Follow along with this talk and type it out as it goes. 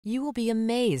You will be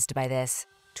amazed by this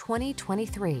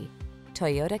 2023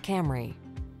 Toyota Camry.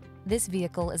 This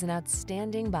vehicle is an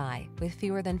outstanding buy with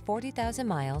fewer than 40,000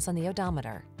 miles on the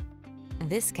odometer.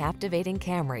 This captivating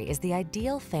Camry is the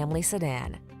ideal family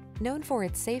sedan. Known for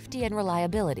its safety and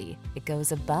reliability, it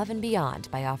goes above and beyond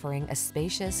by offering a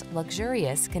spacious,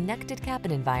 luxurious, connected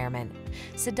cabin environment,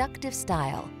 seductive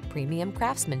style, premium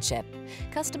craftsmanship,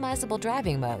 customizable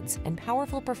driving modes, and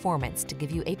powerful performance to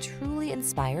give you a truly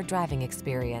inspired driving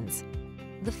experience.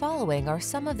 The following are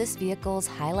some of this vehicle's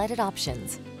highlighted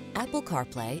options: Apple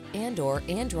CarPlay and/or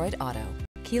Android Auto,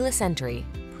 keyless entry,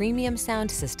 premium sound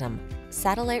system,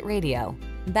 satellite radio,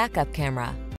 backup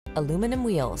camera, aluminum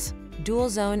wheels, dual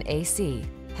zone AC,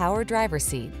 power driver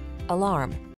seat,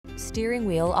 alarm, steering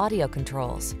wheel audio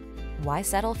controls. Why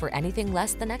settle for anything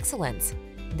less than excellence?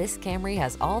 This Camry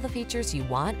has all the features you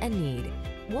want and need.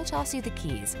 We'll toss you the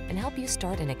keys and help you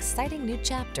start an exciting new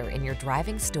chapter in your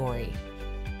driving story.